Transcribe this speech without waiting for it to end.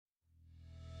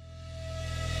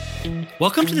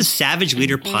Welcome to the Savage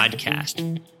Leader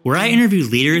Podcast, where I interview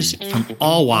leaders from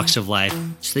all walks of life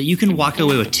so that you can walk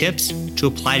away with tips to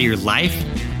apply to your life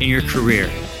and your career.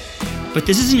 But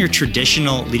this isn't your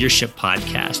traditional leadership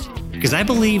podcast, because I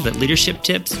believe that leadership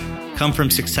tips come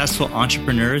from successful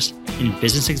entrepreneurs and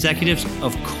business executives,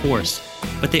 of course,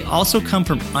 but they also come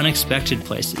from unexpected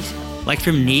places, like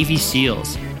from Navy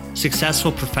SEALs,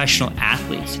 successful professional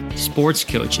athletes, sports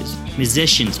coaches,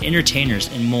 musicians, entertainers,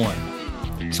 and more.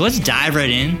 So let's dive right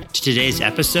in to today's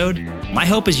episode. My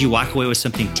hope is you walk away with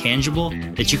something tangible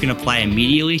that you can apply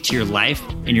immediately to your life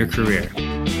and your career.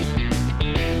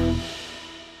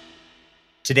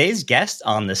 Today's guest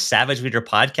on the Savage Leader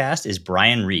Podcast is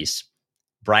Brian Reese.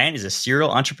 Brian is a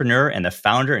serial entrepreneur and the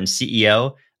founder and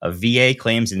CEO of VA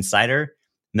Claims Insider,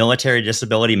 Military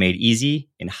Disability Made Easy,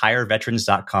 and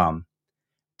HireVeterans.com.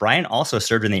 Brian also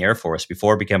served in the Air Force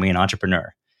before becoming an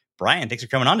entrepreneur. Brian, thanks for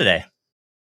coming on today.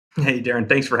 Hey, Darren,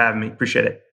 thanks for having me. Appreciate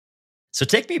it. So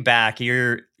take me back.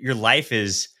 Your life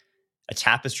is a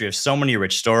tapestry of so many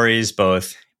rich stories,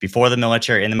 both before the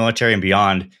military, in the military, and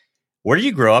beyond. Where did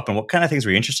you grow up and what kind of things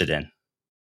were you interested in?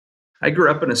 I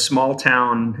grew up in a small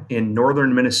town in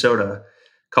northern Minnesota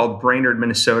called Brainerd,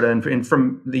 Minnesota. And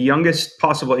from the youngest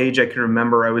possible age I can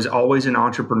remember, I was always an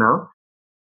entrepreneur.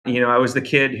 I was the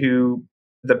kid who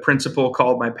the principal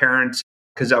called my parents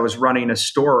because I was running a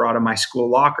store out of my school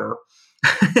locker.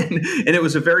 And it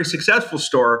was a very successful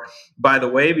store, by the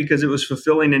way, because it was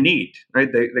fulfilling a need,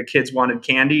 right? The kids wanted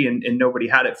candy and nobody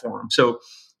had it for them. So,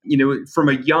 from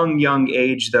a young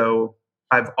age, though,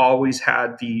 I've always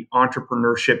had the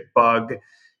entrepreneurship bug,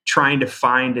 trying to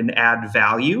find and add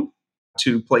value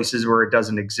to places where it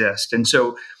doesn't exist. And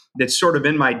so it's sort of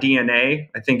in my DNA,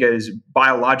 I think it is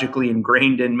biologically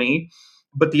ingrained in me.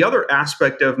 But the other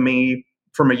aspect of me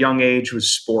from a young age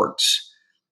was sports.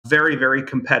 Very, very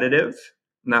competitive.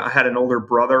 Now, I had an older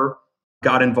brother,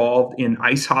 got involved in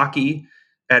ice hockey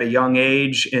at a young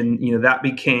age. And, that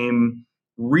became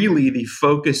really the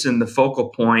focus and the focal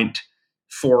point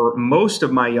for most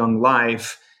of my young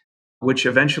life, which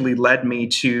eventually led me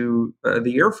to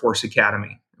the Air Force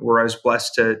Academy, where I was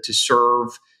blessed to serve,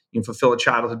 fulfill a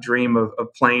childhood dream of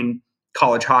playing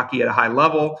college hockey at a high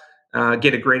level,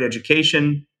 get a great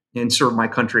education, and serve my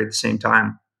country at the same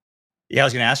time. Yeah, I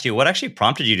was going to ask you, what actually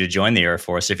prompted you to join the Air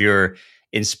Force? If you're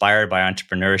inspired by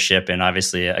entrepreneurship and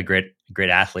obviously a great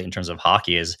athlete in terms of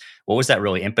hockey, what was that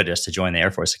really impetus to join the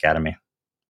Air Force Academy?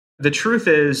 The truth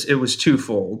is, it was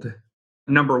twofold.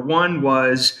 Number one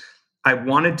was I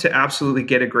wanted to absolutely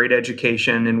get a great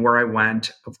education in where I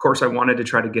went. Of course, I wanted to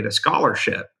try to get a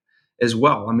scholarship as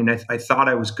well. I mean, I thought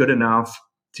I was good enough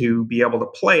to be able to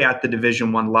play at the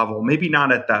Division I level, maybe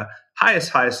not at the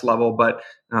highest level, but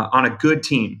on a good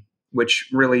team, which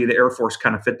really the Air Force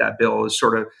kind of fit that bill as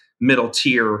sort of middle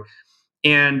tier.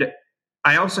 And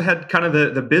I also had kind of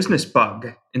the business bug.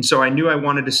 And so I knew I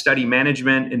wanted to study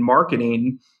management and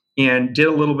marketing and did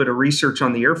a little bit of research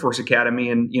on the Air Force Academy.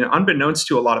 And, unbeknownst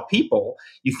to a lot of people,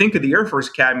 you think of the Air Force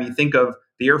Academy, you think of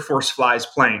the Air Force flies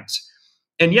planes.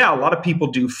 And yeah, a lot of people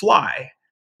do fly.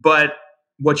 But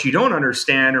what you don't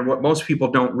understand, or what most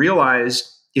people don't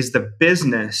realize, is the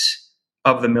business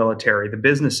of the military, the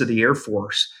business of the Air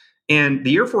Force. And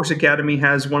the Air Force Academy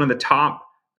has one of the top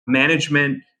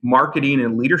management, marketing,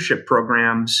 and leadership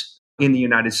programs in the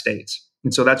United States.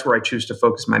 And so that's where I choose to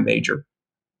focus my major.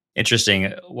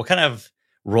 Interesting. What kind of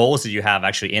roles did you have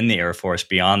actually in the Air Force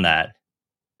beyond that?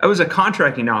 I was a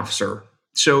contracting officer.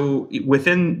 So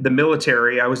within the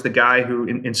military, I was the guy who,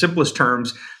 in simplest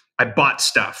terms, I bought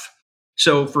stuff.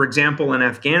 So for example, in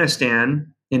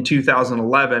Afghanistan in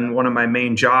 2011, one of my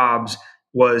main jobs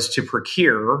was to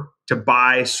procure, to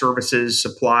buy services,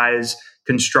 supplies,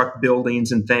 construct buildings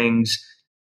and things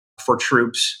for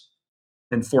troops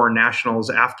and foreign nationals,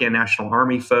 Afghan National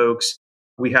Army folks.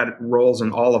 We had roles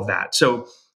in all of that. So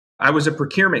I was a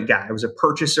procurement guy. I was a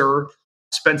purchaser,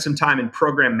 spent some time in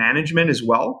program management as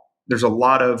well. There's a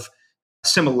lot of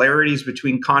similarities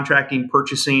between contracting,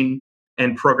 purchasing,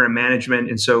 and program management.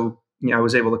 And so, I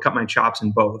was able to cut my chops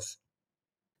in both.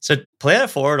 So play that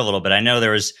forward a little bit. I know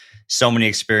there was so many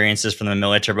experiences from the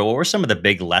military, but what were some of the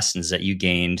big lessons that you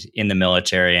gained in the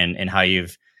military and how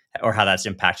that's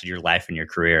impacted your life and your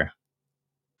career?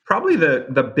 Probably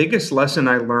the biggest lesson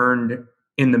I learned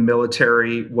in the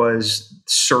military was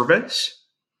service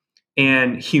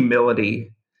and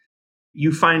humility.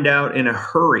 You find out in a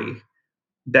hurry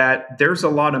that there's a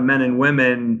lot of men and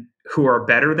women who are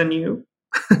better than you.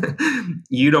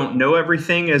 You don't know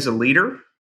everything as a leader.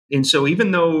 And so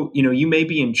even though, you may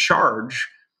be in charge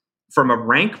from a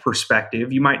rank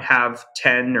perspective, you might have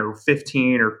 10 or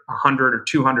 15 or 100 or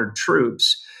 200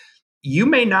 troops. you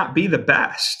may not be the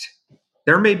best.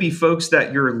 There may be folks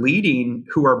that you're leading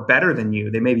who are better than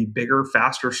you. They may be bigger,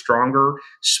 faster, stronger,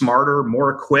 smarter, more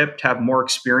equipped, have more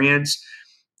experience.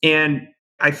 And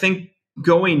I think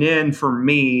going in for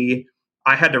me,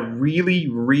 I had to really,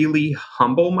 really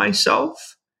humble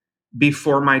myself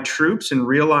before my troops and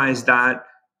realize that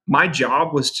my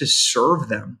job was to serve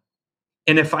them.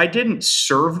 And if I didn't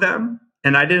serve them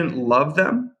and I didn't love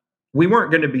them, we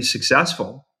weren't going to be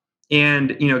successful.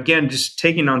 And, again, just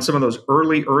taking on some of those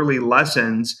early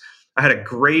lessons, I had a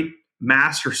great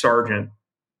master sergeant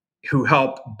who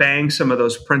helped bang some of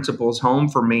those principles home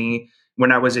for me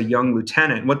when I was a young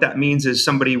lieutenant. What that means is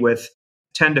somebody with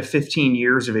 10 to 15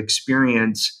 years of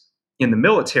experience in the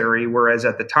military, whereas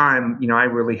at the time, I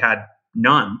really had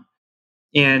none.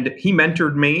 And he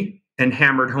mentored me and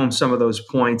hammered home some of those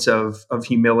points of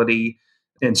humility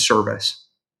and service.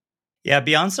 Yeah,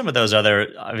 beyond some of those other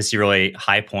obviously really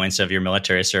high points of your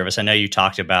military service, I know you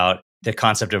talked about the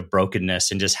concept of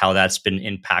brokenness and just how that's been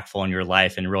impactful in your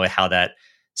life and really how that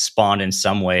spawned in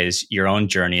some ways your own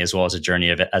journey as well as a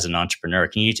journey of it as an entrepreneur.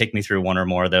 Can you take me through one or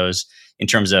more of those in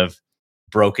terms of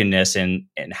brokenness and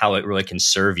how it really can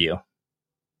serve you?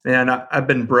 And I've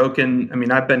been broken. I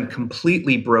mean, I've been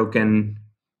completely broken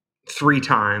 3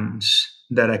 times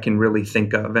that I can really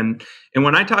think of. And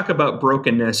when I talk about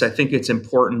brokenness, I think it's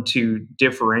important to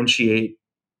differentiate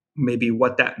maybe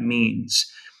what that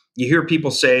means. You hear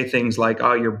people say things like,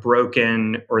 "Oh, you're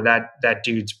broken," or that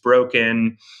dude's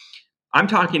broken. I'm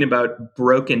talking about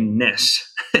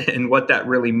brokenness and what that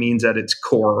really means at its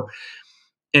core.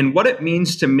 And what it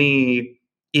means to me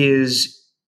is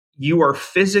you are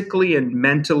physically and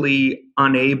mentally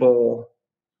unable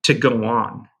to go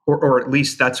on, or at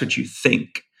least that's what you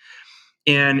think.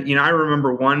 And, I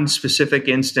remember one specific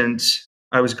instance.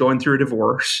 I was going through a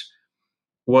divorce,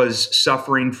 was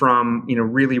suffering from,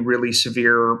 really, really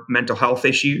severe mental health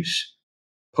issues,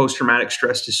 post-traumatic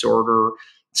stress disorder,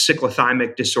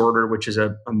 cyclothymic disorder, which is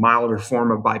a milder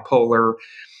form of bipolar,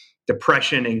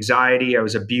 depression, anxiety. I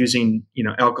was abusing,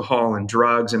 alcohol and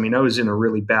drugs. I mean, I was in a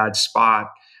really bad spot.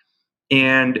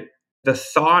 And the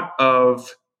thought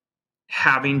of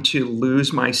having to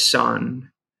lose my son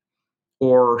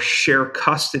or share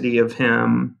custody of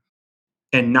him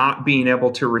and not being able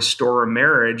to restore a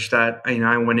marriage that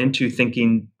I went into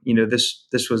thinking,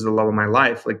 this was the love of my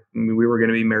life. Like, we were going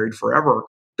to be married forever.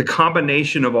 The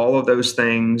combination of all of those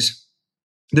things.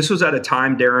 This was at a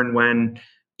time, Darren, when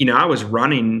I was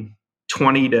running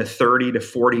 20 to 30 to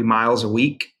 40 miles a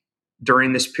week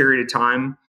during this period of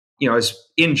time. I was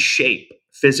in shape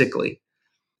physically,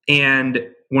 and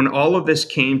when all of this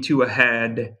came to a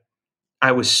head,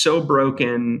 I was so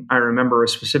broken. I remember a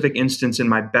specific instance in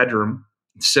my bedroom,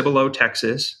 Cibolo,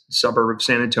 Texas, suburb of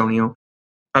San Antonio.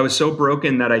 I was so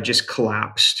broken that I just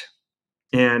collapsed.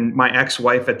 And my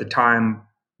ex-wife at the time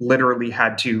literally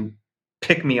had to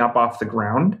pick me up off the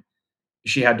ground.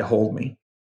 She had to hold me.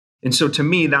 And so to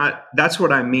me, that's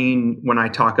what I mean when I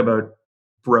talk about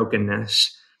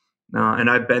brokenness. And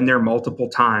I've been there multiple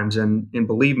times. And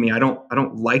believe me, I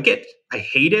don't like it. I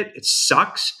hate it. It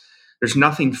sucks. There's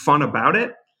nothing fun about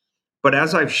it. But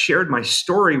as I've shared my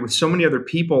story with so many other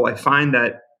people, I find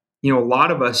that, a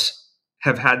lot of us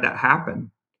have had that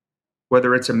happen,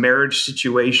 whether it's a marriage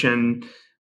situation,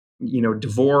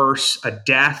 divorce, a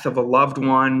death of a loved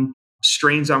one,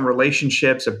 strains on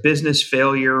relationships, a business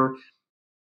failure.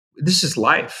 This is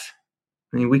life.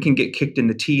 I mean, we can get kicked in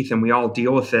the teeth and we all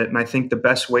deal with it. And I think the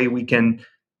best way we can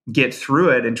get through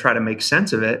it and try to make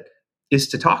sense of it is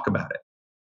to talk about it,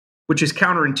 which is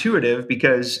counterintuitive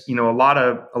because, a lot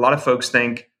of folks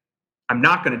think I'm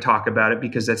not going to talk about it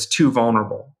because that's too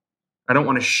vulnerable. I don't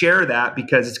want to share that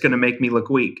because it's going to make me look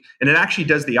weak. And it actually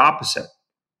does the opposite.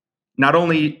 Not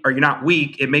only are you not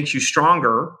weak, it makes you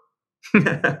stronger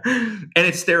and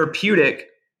it's therapeutic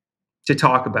to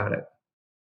talk about it.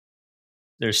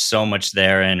 There's so much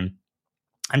there. And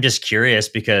I'm just curious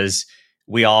because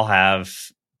we all have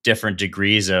different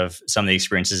degrees of some of the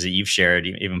experiences that you've shared,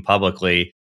 even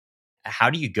publicly.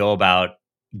 How do you go about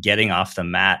getting off the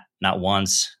mat, not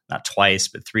once, not twice,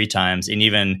 but 3 times? And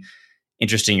even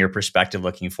interesting, your perspective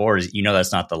looking forward is,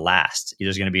 that's not the last.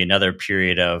 There's going to be another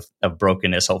period of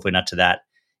brokenness, hopefully not to that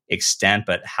extent.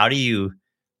 But how do you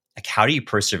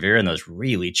persevere in those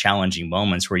really challenging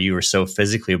moments where you were so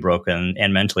physically broken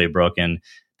and mentally broken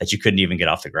that you couldn't even get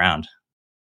off the ground?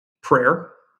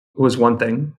 Prayer was one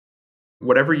thing.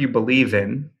 Whatever you believe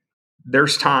in,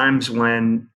 there's times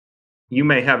when you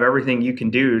may have everything you can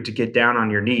do to get down on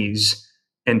your knees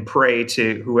and pray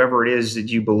to whoever it is that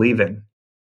you believe in.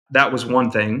 That was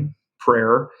one thing,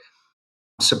 prayer.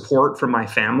 Support from my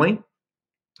family.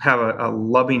 Have a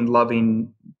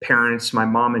loving parents, my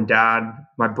mom and dad.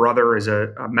 My brother is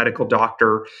a medical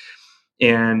doctor,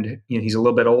 and he's a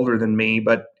little bit older than me,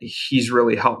 but he's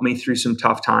really helped me through some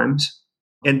tough times.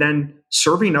 And then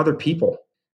serving other people.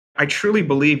 I truly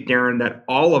believe, Darren, that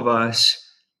all of us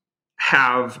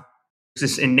have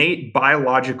this innate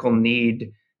biological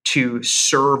need to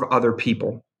serve other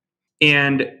people.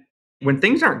 And when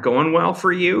things aren't going well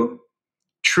for you,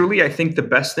 truly, I think the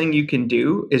best thing you can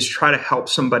do is try to help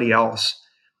somebody else.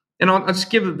 And I'll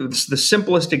just give the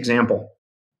simplest example.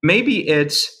 Maybe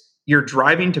it's you're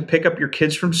driving to pick up your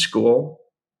kids from school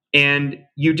and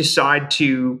you decide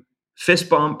to fist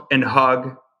bump and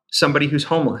hug somebody who's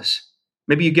homeless.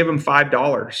 Maybe you give them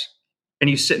 $5 and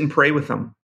you sit and pray with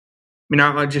them. I mean,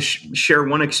 I'll just share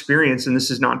one experience, and this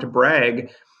is not to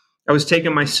brag. I was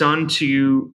taking my son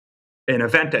to an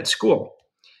event at school,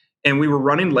 and we were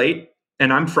running late,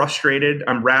 and I'm frustrated.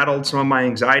 I'm rattled. Some of my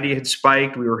anxiety had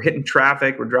spiked. We were hitting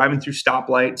traffic. We're driving through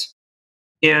stoplights.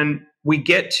 And we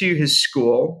get to his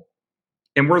school,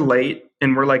 and we're late,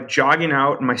 and we're like jogging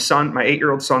out. And my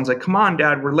 8-year-old son's like, "Come on,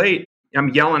 Dad, we're late." I'm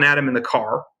yelling at him in the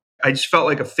car. I just felt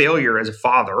like a failure as a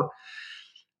father.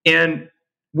 And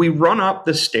we run up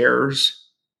the stairs,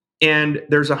 and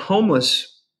there's a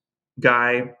homeless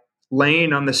guy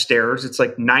laying on the stairs. It's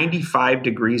like 95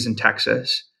 degrees in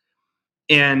Texas.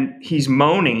 And he's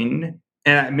moaning.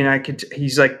 And I mean,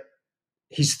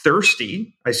 he's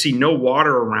thirsty. I see no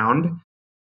water around.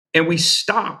 And we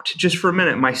stopped just for a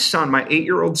minute. My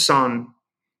 8-year-old son,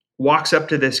 walks up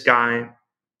to this guy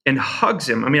and hugs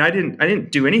him. I mean, I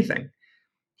didn't do anything.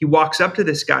 He walks up to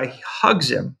this guy, he hugs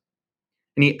him,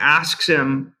 and he asks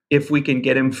him if we can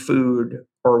get him food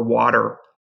or water.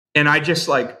 And I just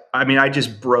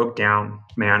broke down,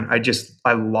 man.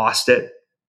 I lost it.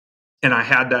 And I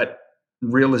had that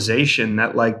realization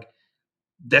that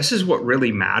this is what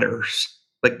really matters.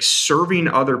 Like serving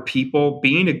other people,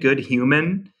 being a good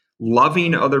human,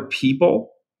 loving other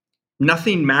people.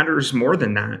 Nothing matters more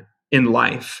than that in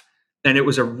life. And it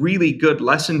was a really good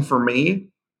lesson for me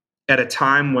at a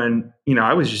time when,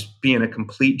 I was just being a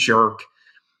complete jerk.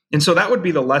 And so that would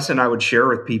be the lesson I would share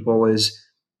with people is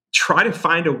try to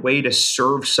find a way to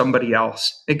serve somebody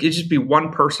else. It could just be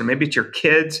one person. Maybe it's your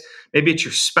kids. Maybe it's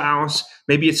your spouse.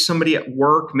 Maybe it's somebody at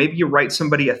work. Maybe you write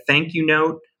somebody a thank you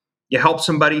note. You help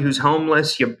somebody who's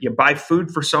homeless. You buy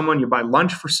food for someone. You buy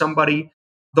lunch for somebody.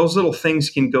 Those little things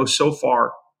can go so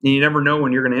far. And you never know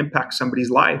when you're going to impact somebody's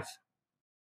life.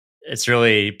 It's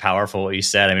really powerful what you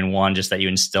said. I mean, one, just that you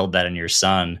instilled that in your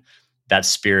son, that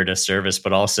spirit of service,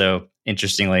 but also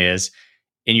interestingly is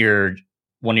in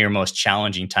one of your most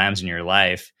challenging times in your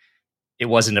life, it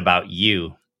wasn't about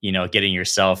you, getting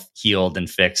yourself healed and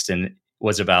fixed, and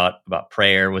was about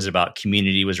prayer, was about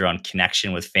community, was around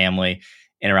connection with family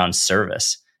and around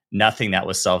service. Nothing that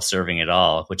was self-serving at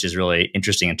all, which is really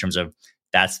interesting in terms of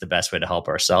that's the best way to help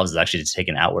ourselves is actually to take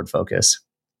an outward focus.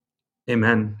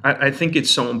 Amen. I think it's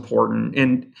so important.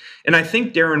 And I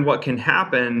think, Darren, what can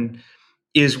happen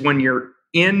is when you're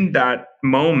in that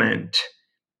moment,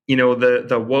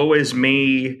 the woe is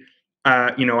me,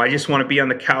 I just want to be on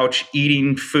the couch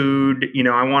eating food,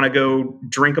 I want to go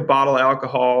drink a bottle of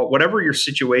alcohol, whatever your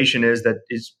situation is that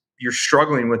is you're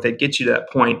struggling with, it gets you to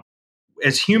that point.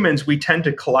 As humans, we tend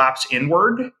to collapse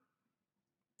inward.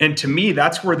 And to me,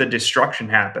 that's where the destruction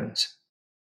happens.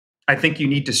 I think you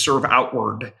need to serve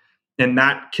outward. And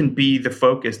that can be the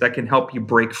focus that can help you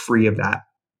break free of that.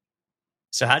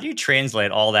 So how do you translate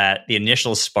all that, the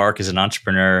initial spark as an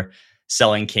entrepreneur,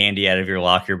 selling candy out of your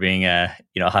locker, being a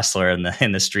hustler in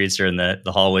the streets or in the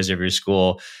hallways of your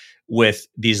school, with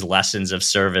these lessons of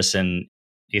service and,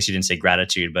 I guess you didn't say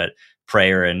gratitude, but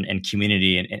prayer and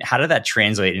community? And how did that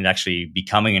translate into actually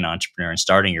becoming an entrepreneur and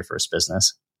starting your first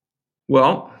business?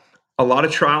 Well, a lot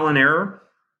of trial and error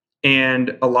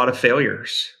and a lot of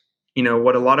failures.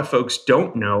 What a lot of folks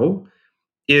don't know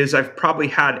is I've probably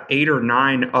had 8 or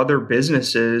 9 other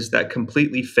businesses that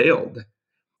completely failed.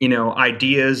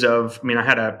 Ideas of, I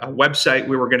had a website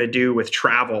we were going to do with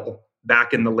travel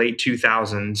back in the late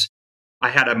 2000s. I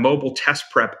had a mobile test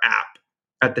prep app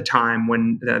at the time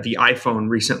when the iPhone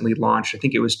recently launched. I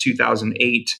think it was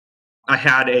 2008. I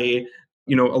had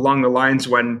along the lines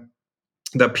when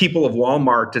the people of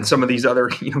Walmart and some of these other,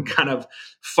 kind of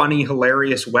funny,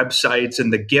 hilarious websites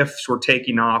and the gifts were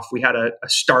taking off. We had a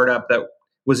startup that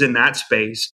was in that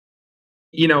space.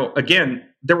 Again,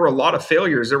 there were a lot of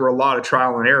failures. There were a lot of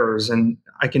trial and errors. And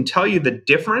I can tell you the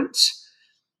difference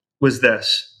was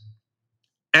this.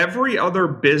 Every other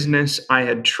business I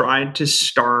had tried to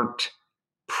start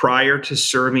prior to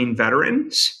serving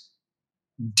veterans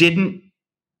didn't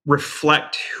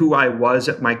reflect who I was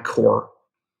at my core.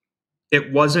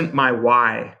 It wasn't my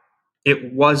why.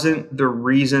 it wasn't the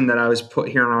reason that I was put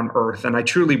here on earth. And I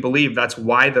truly believe that's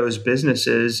why those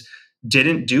businesses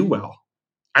didn't do well.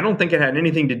 I don't think it had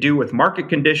anything to do with market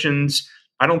conditions.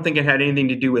 I don't think it had anything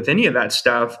to do with any of that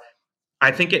stuff.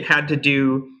 I think it had to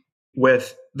do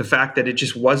with the fact that it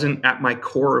just wasn't at my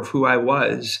core of who I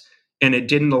was. And it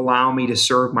didn't allow me to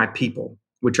serve my people,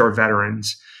 which are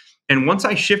veterans. And once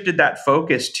I shifted that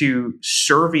focus to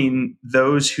serving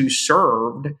those who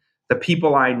served the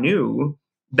people I knew,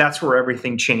 that's where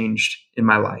everything changed in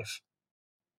my life.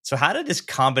 So how did this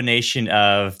combination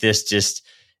of this just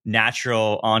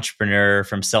natural entrepreneur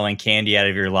from selling candy out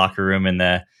of your locker room in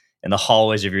the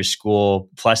hallways of your school,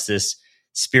 plus this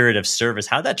spirit of service,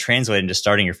 how did that translate into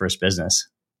starting your first business?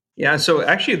 Yeah, so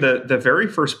actually the very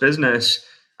first business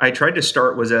I tried to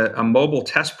start was a mobile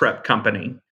test prep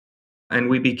company. And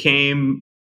we became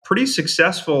pretty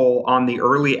successful on the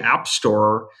early app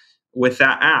store with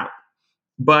that app.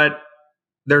 But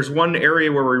there's one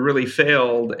area where we really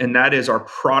failed, and that is our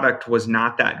product was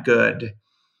not that good.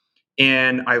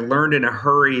 And I learned in a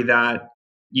hurry that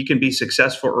you can be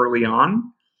successful early on,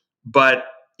 but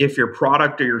if your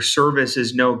product or your service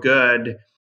is no good,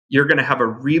 you're going to have a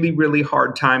really, really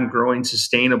hard time growing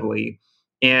sustainably.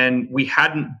 And we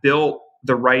hadn't built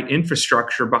the right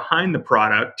infrastructure behind the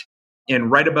product.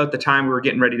 And right about the time we were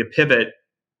getting ready to pivot,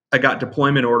 I got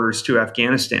deployment orders to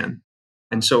Afghanistan.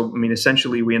 And so, I mean,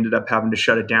 essentially, we ended up having to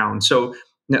shut it down. So,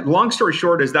 long story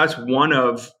short, is that's one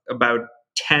of about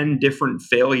 10 different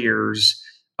failures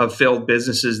of failed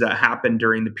businesses that happened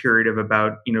during the period of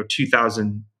about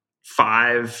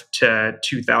 2005 to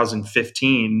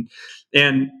 2015.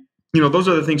 And those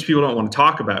are the things people don't want to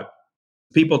talk about.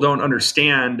 People don't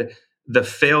understand the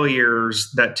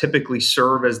failures that typically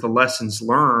serve as the lessons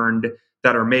learned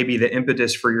that are maybe the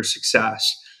impetus for your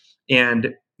success.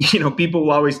 And people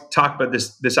will always talk about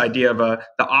this idea of the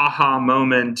aha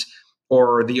moment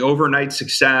or the overnight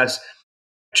success.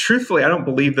 Truthfully, I don't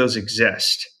believe those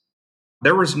exist.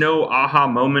 There was no aha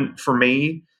moment for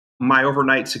me. My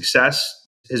overnight success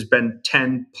has been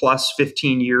 10 plus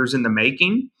 15 years in the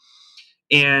making.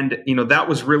 And, that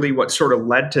was really what sort of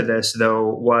led to this, though,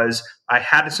 was I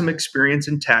had some experience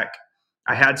in tech.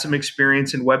 I had some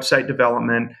experience in website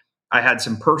development. I had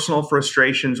some personal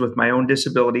frustrations with my own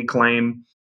disability claim.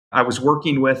 I was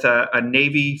working with a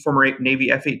former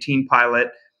Navy F-18 pilot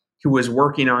who was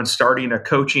working on starting a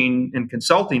coaching and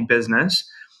consulting business,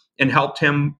 and helped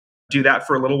him do that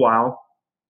for a little while.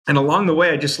 And along the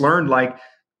way, I just learned,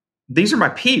 these are my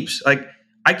peeps.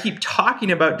 I keep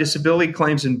talking about disability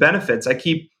claims and benefits. I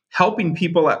keep helping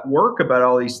people at work about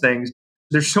all these things.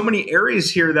 There's so many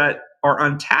areas here that are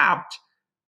untapped.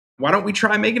 Why don't we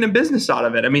try making a business out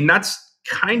of it? I mean, that's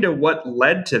kind of what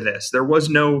led to this. There was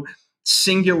no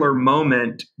singular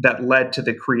moment that led to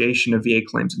the creation of VA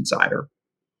Claims Insider.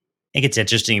 I think it's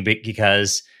interesting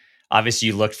because obviously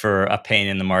you looked for a pain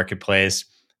in the marketplace,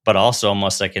 but also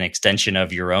almost like an extension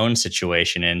of your own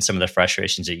situation and some of the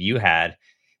frustrations that you had.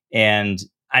 And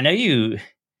I know you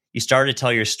started to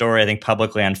tell your story, I think,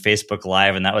 publicly on Facebook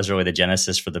Live, and that was really the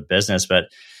genesis for the business. But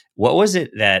what was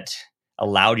it that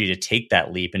allowed you to take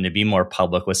that leap and to be more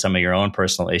public with some of your own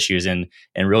personal issues and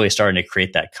really starting to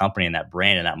create that company and that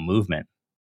brand and that movement?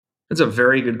 That's a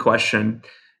very good question.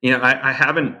 I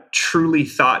haven't truly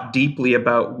thought deeply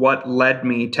about what led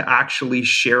me to actually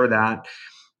share that.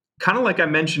 Kind of like I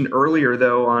mentioned earlier,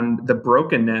 though, on the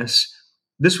brokenness,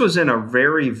 this was in a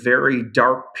very, very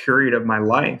dark period of my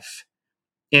life.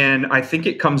 And I think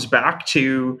it comes back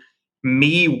to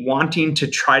me wanting to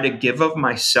try to give of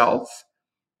myself,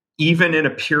 even in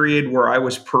a period where I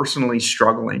was personally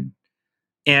struggling.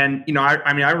 And,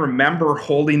 I remember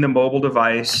holding the mobile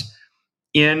device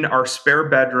in our spare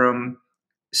bedroom,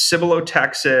 Cibolo,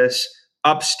 Texas,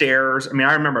 upstairs. I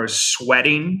remember I was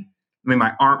sweating.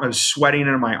 I was sweating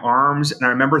in my arms. And I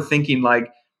remember thinking,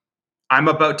 I'm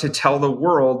about to tell the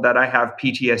world that I have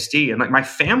PTSD. And my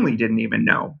family didn't even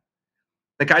know.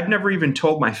 I'd never even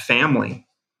told my family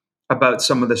about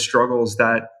some of the struggles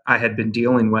that I had been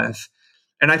dealing with.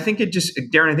 And I think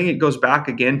Darren, I think it goes back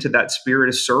again to that spirit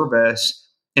of service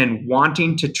and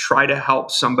wanting to try to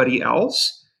help somebody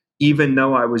else, even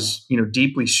though I was,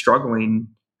 deeply struggling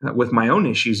with my own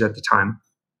issues at the time.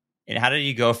 And how did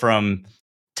you go from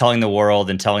telling the world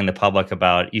and telling the public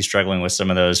about you struggling with some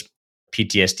of those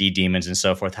PTSD demons and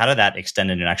so forth? How did that extend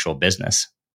into an actual business?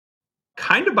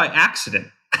 Kind of by accident.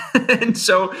 And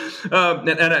so,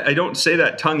 and I don't say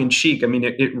that tongue in cheek.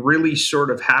 It really sort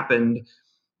of happened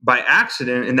by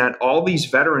accident in that all these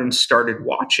veterans started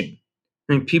watching.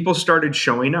 People started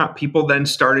showing up. People then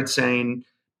started saying,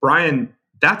 Brian,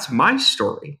 that's my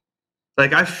story.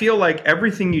 I feel like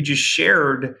everything you just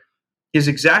shared is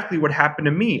exactly what happened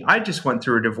to me. I just went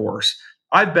through a divorce.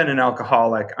 I've been an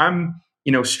alcoholic. I'm,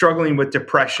 struggling with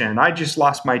depression. I just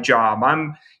lost my job.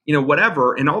 I'm,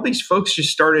 whatever. And all these folks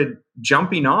just started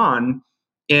jumping on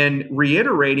and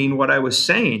reiterating what I was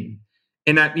saying.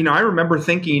 And I remember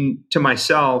thinking to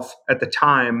myself at the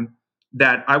time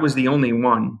that I was the only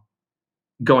one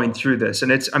going through this.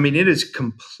 And it is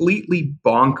completely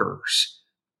bonkers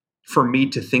for me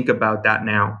to think about that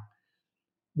now.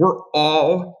 We're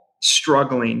all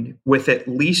struggling with at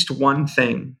least one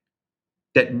thing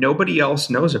that nobody else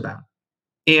knows about.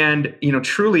 And,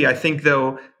 truly, I think,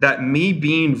 though, that me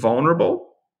being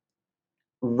vulnerable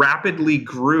rapidly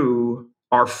grew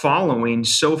our following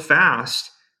so fast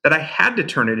that I had to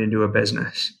turn it into a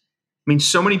business. I mean,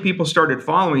 so many people started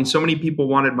following, so many people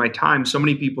wanted my time, so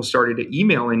many people started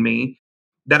emailing me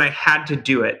that I had to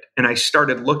do it. And I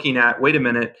started looking at, wait a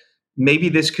minute, maybe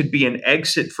this could be an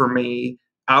exit for me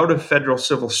out of federal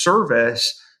civil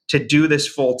service to do this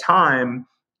full time,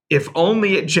 if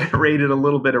only it generated a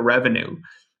little bit of revenue.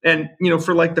 And,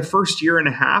 for like the first year and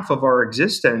a half of our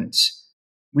existence,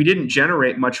 we didn't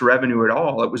generate much revenue at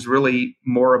all. It was really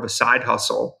more of a side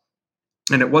hustle.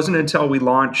 And it wasn't until we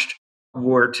launched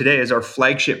what today is our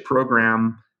flagship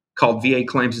program called VA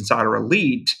Claims Insider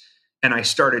Elite, and I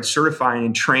started certifying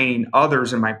and training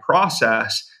others in my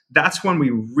process, that's when we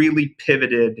really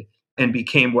pivoted and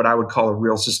became what I would call a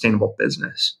real sustainable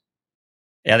business.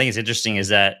 Yeah, I think it's interesting is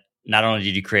that not only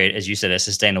did you create, as you said, a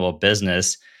sustainable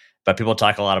business, but people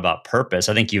talk a lot about purpose.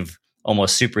 I think you've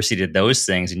almost superseded those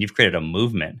things and you've created a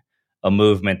movement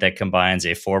that combines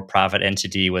a for-profit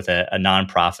entity with a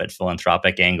nonprofit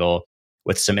philanthropic angle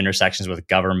with some intersections with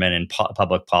government and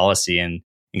public policy and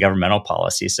governmental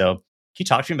policy. So can you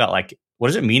talk to me about what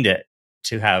does it mean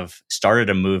to have started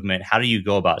a movement? How do you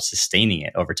go about sustaining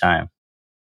it over time?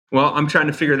 Well, I'm trying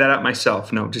to figure that out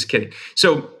myself. No, just kidding.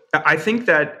 So I think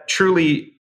that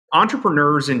truly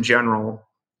entrepreneurs in general,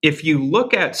 if you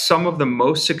look at some of the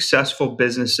most successful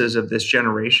businesses of this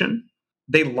generation,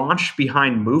 they launched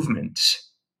behind movements.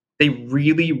 They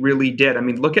really, really did. I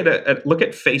mean, look at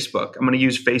Facebook. I'm going to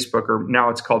use Facebook, or now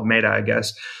it's called Meta, I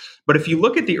guess. But if you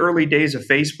look at the early days of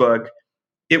Facebook,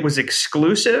 it was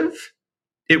exclusive,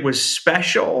 it was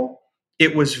special,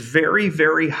 it was very,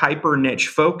 very hyper niche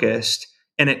focused,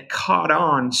 and it caught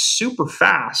on super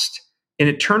fast. And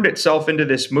it turned itself into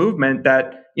this movement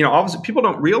that, obviously people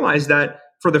don't realize that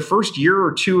for the first year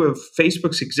or two of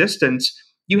Facebook's existence,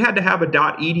 you had to have a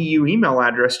 .edu email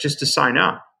address just to sign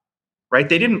up, right?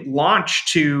 They didn't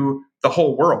launch to the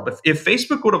whole world. If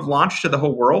Facebook would have launched to the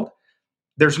whole world,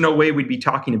 there's no way we'd be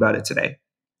talking about it today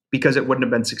because it wouldn't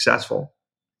have been successful.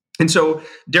 And so,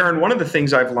 Darren, one of the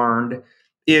things I've learned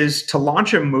is to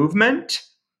launch a movement,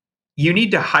 you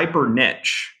need to hyper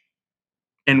niche.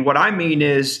 And what I mean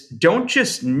is don't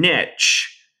just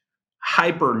niche,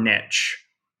 hyper niche.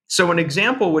 So an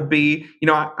example would be,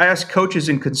 I ask coaches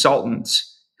and consultants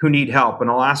who need help, and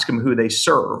I'll ask them who they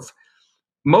serve.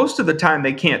 Most of the time,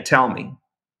 they can't tell me.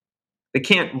 They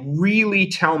can't really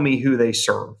tell me who they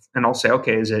serve. And I'll say,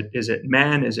 okay, is it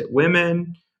men? Is it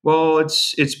women? Well,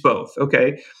 it's both.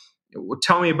 Okay. Well,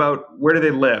 tell me about where do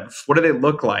they live? What do they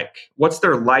look like? What's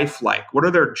their life like? What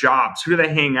are their jobs? Who do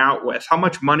they hang out with? How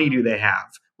much money do they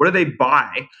have? What do they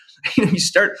buy?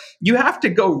 You have to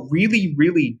go really,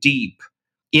 really deep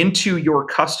into your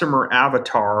customer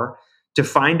avatar to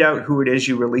find out who it is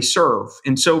you really serve.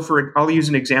 And so I'll use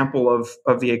an example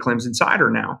of VA Claims Insider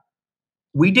now.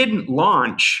 We didn't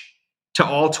launch to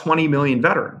all 20 million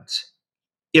veterans.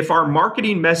 If our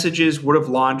marketing messages would have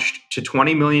launched to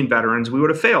 20 million veterans, we would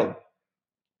have failed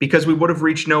because we would have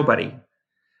reached nobody.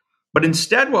 But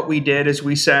instead, what we did is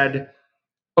we said,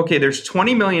 okay, there's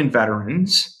 20 million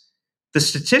veterans. The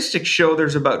statistics show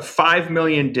there's about 5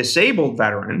 million disabled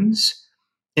veterans.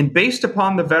 And based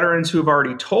upon the veterans who have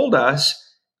already told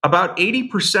us, about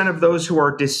 80% of those who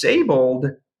are disabled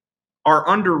are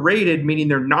underrated, meaning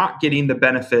they're not getting the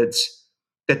benefits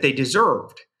that they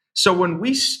deserved. So when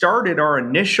we started our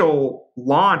initial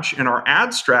launch and our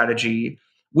ad strategy,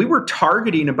 we were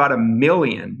targeting about 1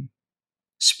 million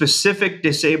specific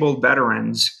disabled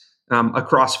veterans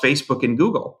across Facebook and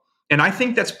Google. And I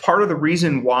think that's part of the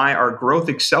reason why our growth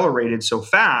accelerated so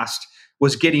fast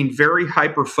was getting very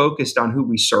hyper-focused on who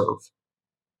we serve.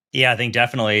 Yeah, I think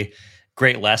definitely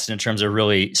great lesson in terms of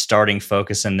really starting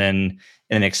focus and then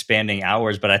expanding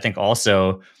hours. But I think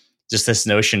also just this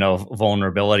notion of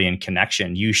vulnerability and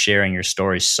connection, you sharing your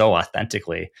story so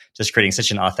authentically, just creating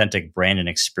such an authentic brand and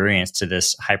experience to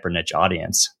this hyper niche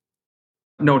audience.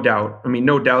 No doubt. I mean,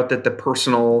 no doubt that the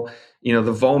personal, the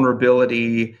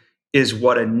vulnerability is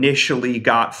what initially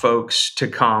got folks to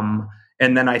come.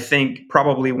 And then I think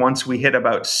probably once we hit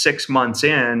about 6 months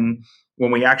in,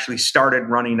 when we actually started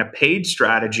running a paid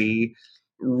strategy,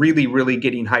 really, really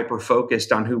getting hyper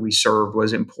focused on who we served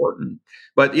was important.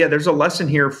 But yeah, there's a lesson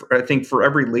here, I think, for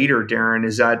every leader, Darren,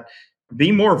 is that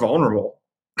be more vulnerable.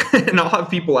 And I'll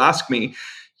have people ask me,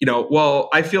 well,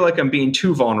 I feel like I'm being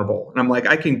too vulnerable. And I'm like,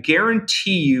 I can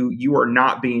guarantee you are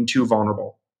not being too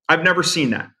vulnerable. I've never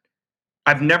seen that.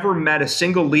 I've never met a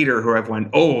single leader who I've went,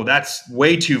 oh, that's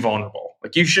way too vulnerable.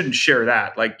 Like, you shouldn't share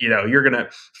that. Like, you're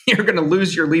gonna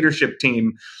lose your leadership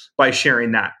team by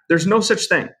sharing that. There's no such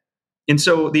thing. And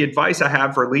so the advice I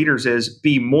have for leaders is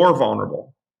be more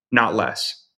vulnerable, not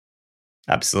less.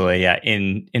 Absolutely. Yeah.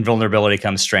 In vulnerability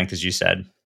comes strength, as you said.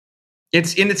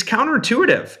 It's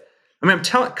counterintuitive. I mean,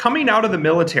 coming out of the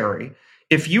military,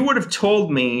 if you would have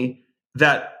told me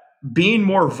that being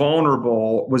more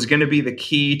vulnerable was going to be the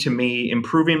key to me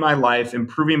improving my life,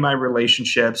 improving my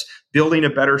relationships, building a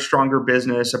better, stronger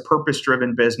business, a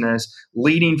purpose-driven business,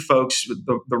 leading folks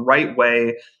the right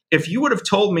way. If you would have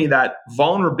told me that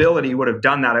vulnerability would have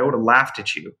done that, I would have laughed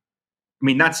at you. I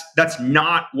mean, that's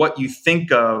not what you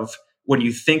think of when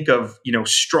you think of,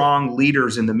 strong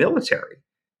leaders in the military,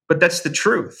 but that's the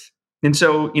truth. And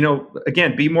so,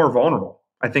 again, be more vulnerable.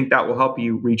 I think that will help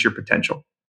you reach your potential.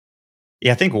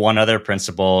 Yeah, I think one other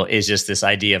principle is just this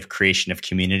idea of creation of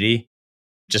community.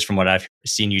 Just from what I've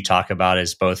seen you talk about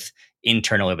is both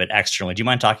internally but externally. Do you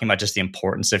mind talking about just the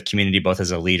importance of community, both as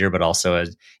a leader, but also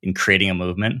in creating a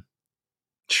movement?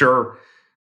 Sure.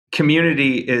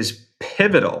 Community is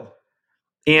pivotal.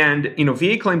 And,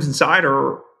 VA Claims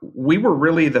Insider, we were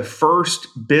really the first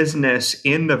business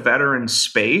in the veteran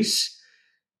space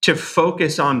to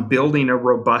focus on building a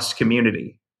robust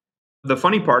community. The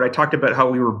funny part, I talked about how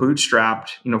we were bootstrapped,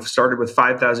 started with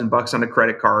 $5,000 on a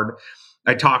credit card.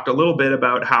 I talked a little bit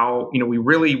about how, we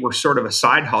really were sort of a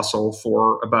side hustle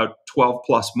for about 12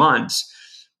 plus months.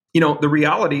 The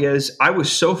reality is I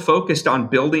was so focused on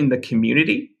building the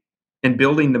community and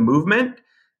building the movement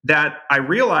that I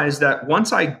realized that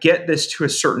once I get this to a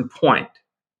certain point,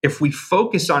 if we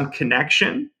focus on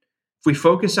connection, if we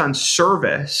focus on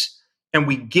service, and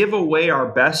we give away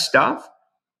our best stuff,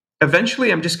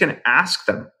 eventually I'm just going to ask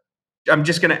them. I'm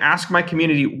just going to ask my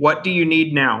community, what do you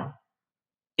need now?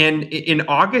 And in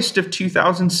August of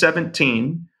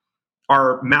 2017,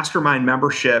 our mastermind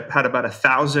membership had about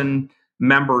 1,000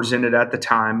 members in it at the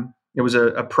time. It was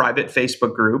a private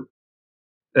Facebook group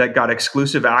that got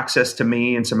exclusive access to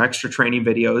me and some extra training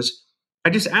videos. I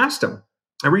just asked them.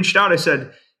 I reached out. I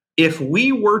said, if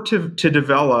we were to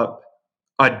develop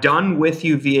a done with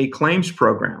you VA claims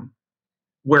program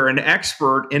where an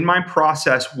expert in my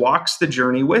process walks the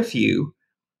journey with you,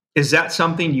 is that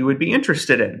something you would be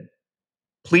interested in?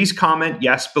 Please comment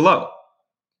yes below.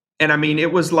 And I mean,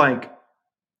 it was like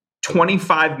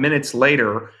 25 minutes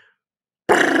later,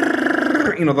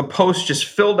 the post just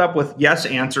filled up with yes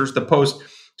answers. The post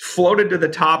floated to the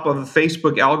top of the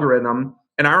Facebook algorithm.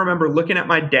 And I remember looking at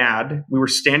my dad. We were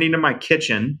standing in my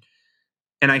kitchen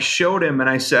and I showed him and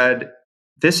I said,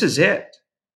 this is it.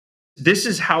 This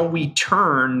is how we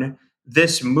turn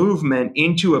this movement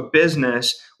into a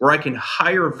business where I can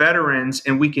hire veterans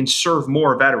and we can serve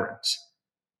more veterans.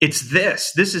 It's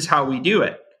this. This is how we do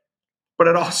it. But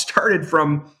it all started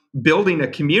from building a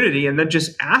community and then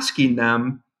just asking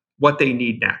them what they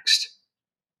need next.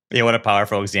 Yeah, what a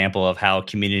powerful example of how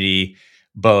community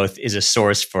both is a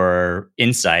source for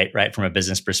insight, right, from a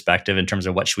business perspective in terms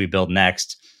of what should we build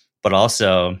next, but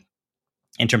also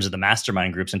in terms of the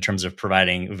mastermind groups, in terms of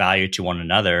providing value to one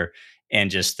another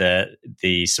and just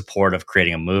the support of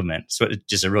creating a movement. So it's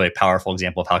just a really powerful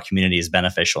example of how community is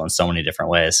beneficial in so many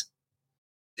different ways.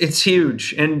 It's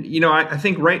huge. And, I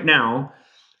think right now,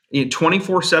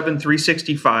 24/7,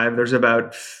 365, there's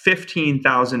about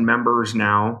 15,000 members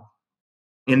now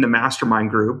in the mastermind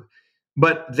group,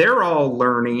 but they're all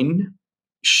learning,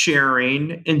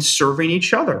 sharing, and serving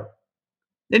each other.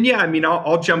 And yeah, I mean,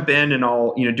 I'll jump in and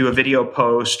I'll, do a video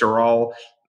post or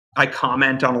I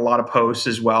comment on a lot of posts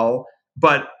as well.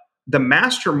 But the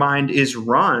mastermind is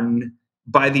run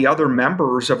by the other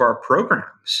members of our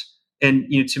programs.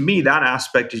 And to me, that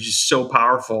aspect is just so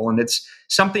powerful. And it's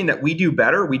something that we do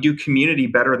better. We do community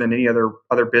better than any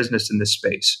other business in this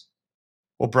space.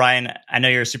 Well, Brian, I know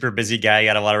you're a super busy guy. You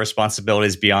got a lot of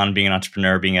responsibilities beyond being an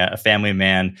entrepreneur, being a family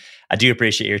man. I do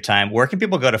appreciate your time. Where can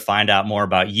people go to find out more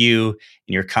about you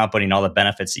and your company and all the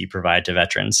benefits that you provide to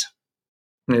veterans?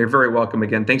 You're very welcome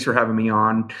again. Thanks for having me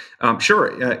on.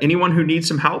 Sure. Anyone who needs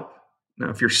some help,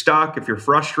 if you're stuck, if you're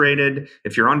frustrated,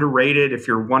 if you're underrated, if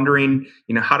you're wondering,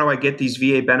 how do I get these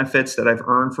VA benefits that I've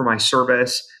earned for my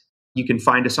service? You can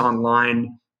find us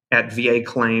online at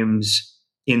VAClaims.com.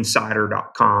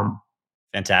 savageleaderinsider.com.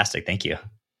 Fantastic. Thank you.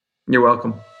 You're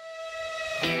welcome.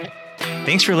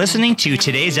 Thanks for listening to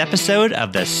today's episode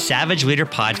of the Savage Leader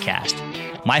Podcast.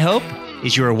 My hope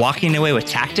is you are walking away with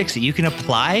tactics that you can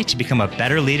apply to become a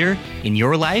better leader in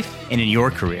your life and in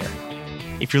your career.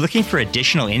 If you're looking for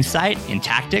additional insight and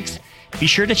tactics, be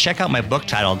sure to check out my book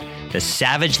titled The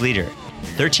Savage Leader,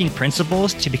 13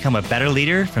 Principles to Become a Better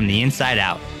Leader from the Inside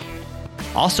Out.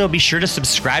 Also, be sure to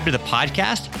subscribe to the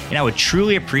podcast, and I would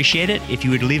truly appreciate it if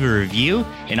you would leave a review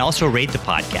and also rate the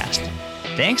podcast.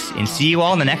 Thanks, and see you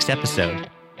all in the next episode.